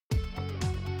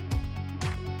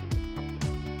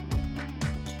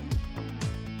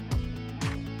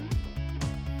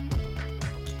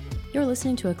You're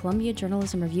listening to a Columbia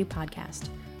Journalism Review podcast.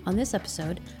 On this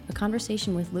episode, a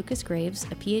conversation with Lucas Graves,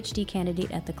 a PhD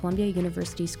candidate at the Columbia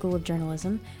University School of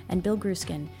Journalism, and Bill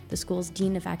Gruskin, the school's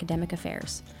Dean of Academic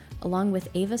Affairs. Along with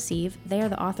Ava Sieve, they are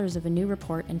the authors of a new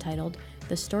report entitled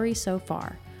The Story So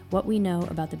Far, What We Know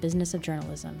About the Business of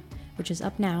Journalism, which is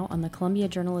up now on the Columbia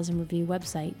Journalism Review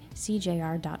website,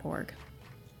 cjr.org.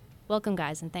 Welcome,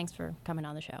 guys, and thanks for coming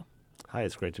on the show. Hi,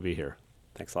 it's great to be here.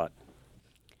 Thanks a lot.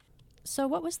 So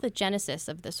what was the genesis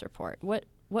of this report? What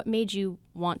made you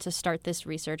want to start this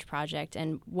research project,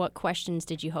 and what questions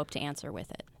did you hope to answer with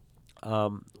it?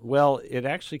 Well, it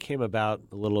actually came about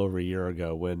a little over a year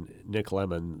ago when Nick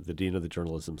Lemon, the dean of the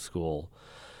journalism school,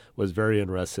 was very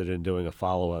interested in doing a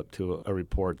follow-up to a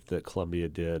report that Columbia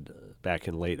did back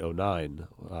in late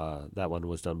 2009. That one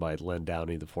was done by Len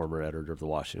Downey, the former editor of the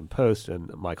Washington Post,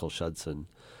 and Michael Schudson,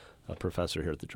 a professor here at the